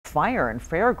fire in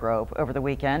Fairgrove over the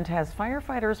weekend has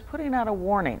firefighters putting out a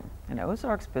warning. An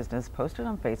Ozarks business posted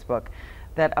on Facebook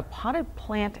that a potted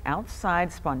plant outside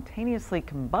spontaneously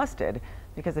combusted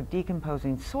because of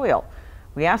decomposing soil.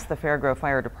 We asked the Fairgrove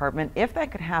Fire Department if that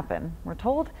could happen. We're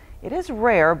told it is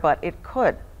rare, but it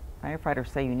could. Firefighters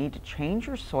say you need to change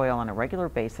your soil on a regular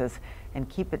basis and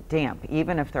keep it damp,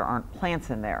 even if there aren't plants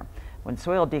in there. When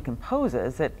soil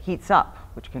decomposes, it heats up,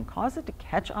 which can cause it to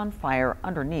catch on fire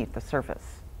underneath the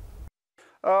surface.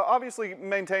 Obviously,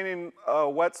 maintaining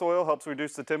wet soil helps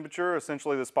reduce the temperature.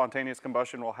 Essentially, the spontaneous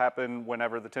combustion will happen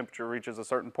whenever the temperature reaches a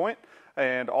certain point,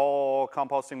 and all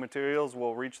composting materials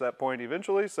will reach that point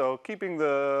eventually. So keeping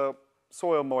the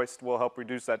soil moist will help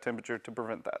reduce that temperature to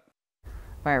prevent that.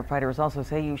 Firefighters also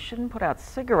say you shouldn't put out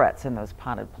cigarettes in those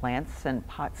potted plants, and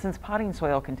since potting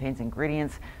soil contains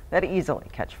ingredients that easily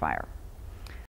catch fire.